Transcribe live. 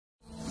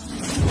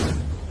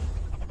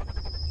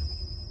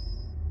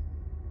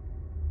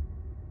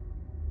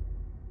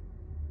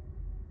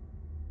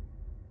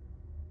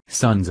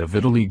Sons of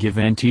Italy give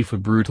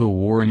Antifa brutal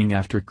warning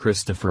after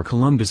Christopher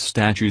Columbus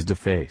statues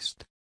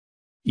defaced.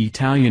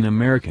 Italian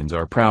Americans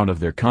are proud of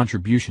their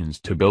contributions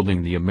to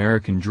building the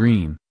American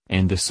dream,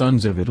 and the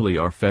Sons of Italy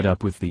are fed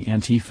up with the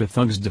Antifa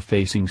thugs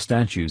defacing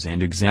statues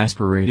and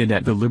exasperated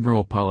at the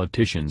liberal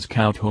politicians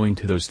kowtowing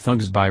to those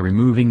thugs by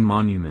removing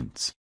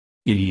monuments.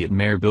 Idiot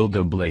Mayor Bill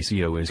de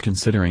Blasio is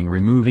considering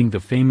removing the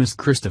famous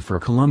Christopher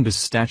Columbus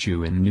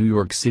statue in New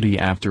York City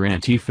after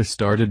Antifa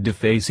started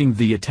defacing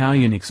the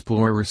Italian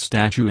explorer's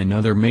statue in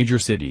other major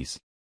cities.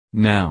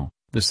 Now,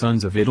 the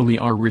Sons of Italy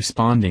are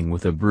responding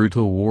with a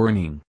brutal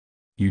warning.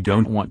 You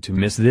don't want to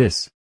miss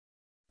this.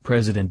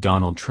 President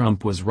Donald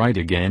Trump was right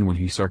again when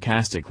he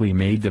sarcastically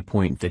made the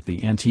point that the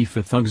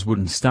Antifa thugs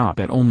wouldn't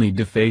stop at only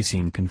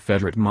defacing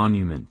Confederate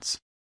monuments.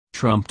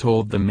 Trump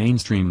told the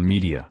mainstream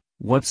media,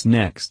 "What's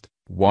next?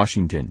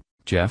 Washington,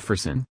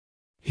 Jefferson?"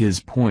 His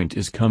point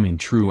is coming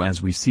true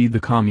as we see the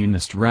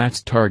communist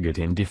rats target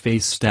and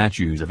deface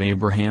statues of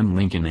Abraham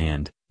Lincoln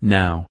and,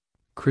 now,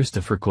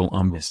 Christopher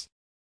Columbus.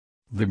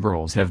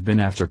 Liberals have been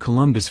after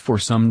Columbus for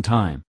some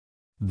time.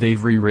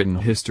 They've rewritten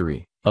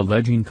history,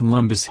 alleging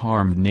Columbus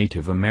harmed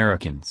Native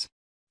Americans.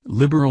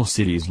 Liberal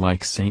cities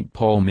like St.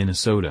 Paul,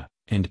 Minnesota,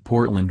 and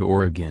Portland,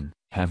 Oregon,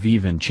 have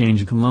even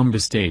changed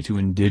Columbus Day to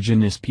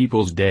Indigenous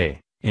Peoples Day,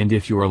 and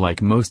if you're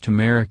like most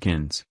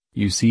Americans,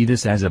 you see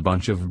this as a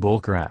bunch of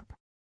bullcrap.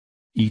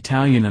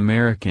 Italian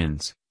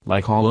Americans,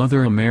 like all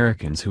other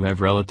Americans who have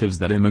relatives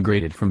that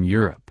immigrated from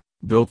Europe,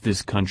 built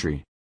this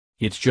country.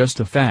 It's just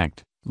a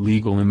fact.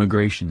 Legal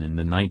immigration in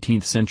the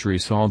 19th century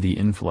saw the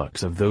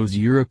influx of those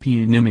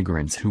European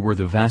immigrants who were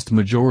the vast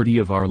majority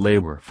of our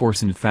labor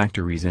force in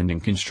factories and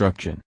in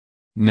construction.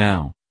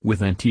 Now,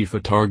 with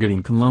Antifa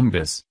targeting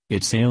Columbus,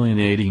 it's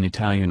alienating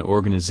Italian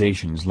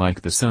organizations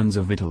like the Sons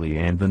of Italy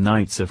and the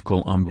Knights of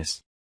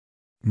Columbus.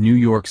 New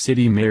York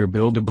City Mayor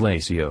Bill de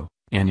Blasio,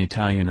 an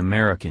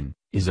Italian-American,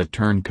 is a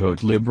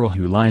turncoat liberal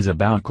who lies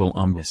about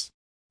Columbus.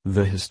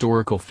 The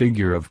historical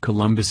figure of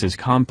Columbus is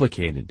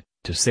complicated,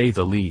 to say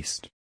the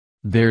least.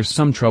 "There's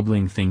some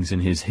troubling things in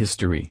his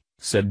history,"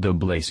 said de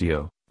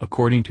Blasio,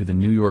 according to the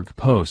New York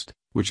Post,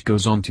 which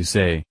goes on to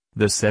say,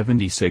 "The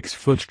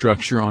 76-foot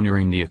structure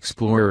honoring the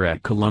explorer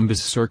at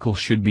Columbus Circle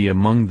should be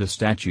among the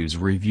statues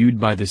reviewed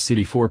by the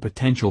city for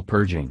potential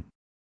purging."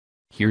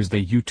 Here's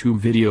the YouTube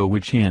video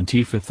which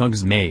Antifa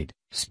thugs made,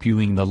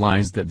 spewing the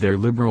lies that their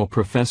liberal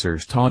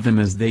professors taught them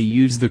as they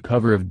use the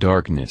cover of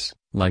darkness,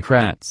 like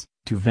rats,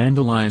 to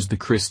vandalize the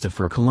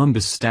Christopher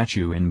Columbus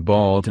statue in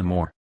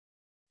Baltimore.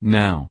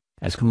 Now,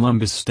 as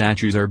Columbus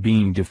statues are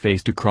being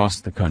defaced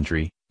across the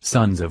country,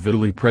 Sons of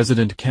Italy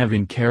President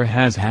Kevin Carr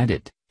has had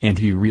it, and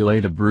he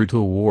relayed a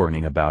brutal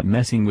warning about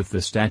messing with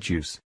the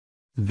statues.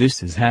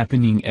 "This is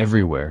happening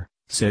everywhere,"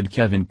 said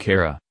Kevin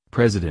Carr,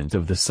 president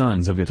of the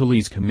Sons of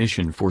Italy's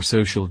Commission for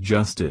Social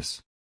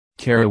Justice.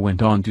 Carr went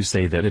on to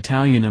say that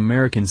Italian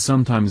Americans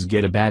sometimes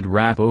get a bad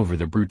rap over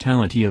the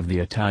brutality of the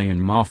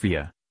Italian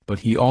mafia,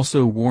 but he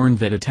also warned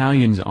that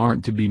Italians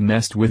aren't to be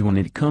messed with when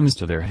it comes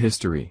to their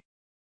history.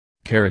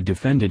 Carr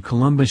defended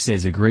Columbus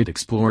as a great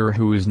explorer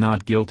who is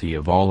not guilty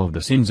of all of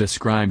the sins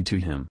ascribed to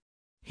him.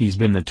 He's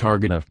been the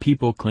target of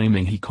people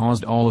claiming he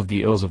caused all of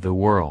the ills of the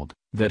world,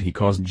 that he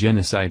caused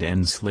genocide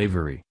and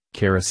slavery,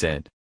 Carr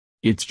said.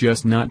 It's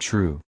just not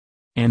true.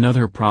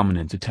 Another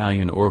prominent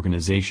Italian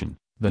organization,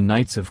 the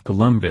Knights of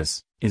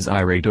Columbus, is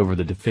irate over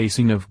the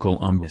defacing of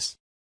Columbus.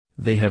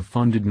 They have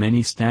funded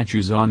many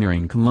statues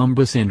honoring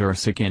Columbus and are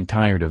sick and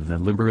tired of the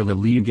liberal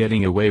elite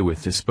getting away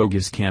with this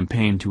bogus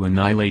campaign to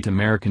annihilate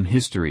American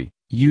history,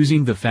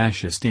 using the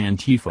fascist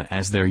Antifa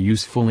as their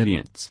useful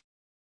idiots.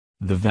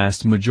 The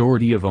vast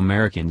majority of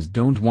Americans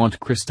don't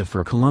want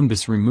Christopher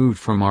Columbus removed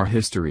from our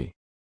history.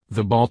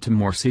 The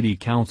Baltimore City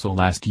Council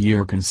last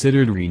year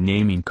considered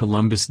renaming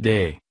Columbus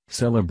Day,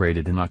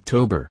 celebrated in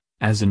October,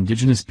 as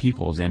Indigenous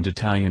Peoples and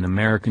Italian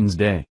Americans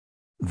Day.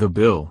 The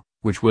bill,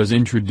 which was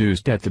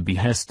introduced at the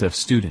behest of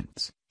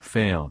students,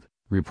 failed,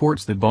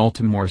 reports the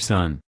Baltimore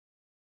Sun.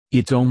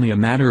 It's only a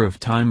matter of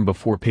time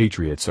before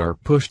patriots are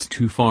pushed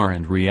too far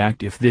and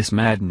react if this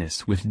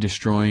madness with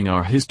destroying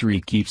our history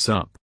keeps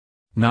up.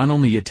 Not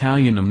only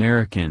Italian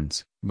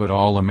Americans, but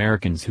all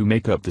Americans who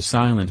make up the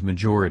silent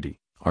majority,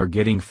 are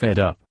getting fed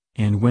up,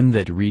 and when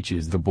that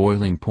reaches the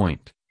boiling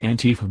point,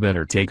 Antifa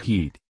better take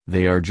heed.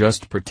 They are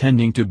just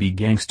pretending to be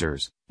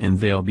gangsters, and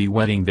they'll be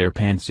wetting their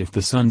pants if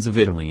the Sons of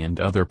Italy and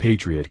other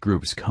patriot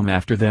groups come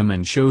after them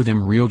and show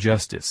them real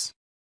justice.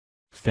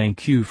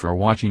 Thank you for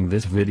watching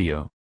this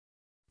video.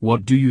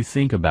 What do you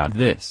think about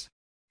this?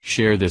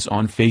 Share this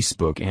on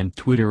Facebook and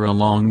Twitter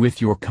along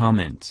with your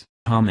comments.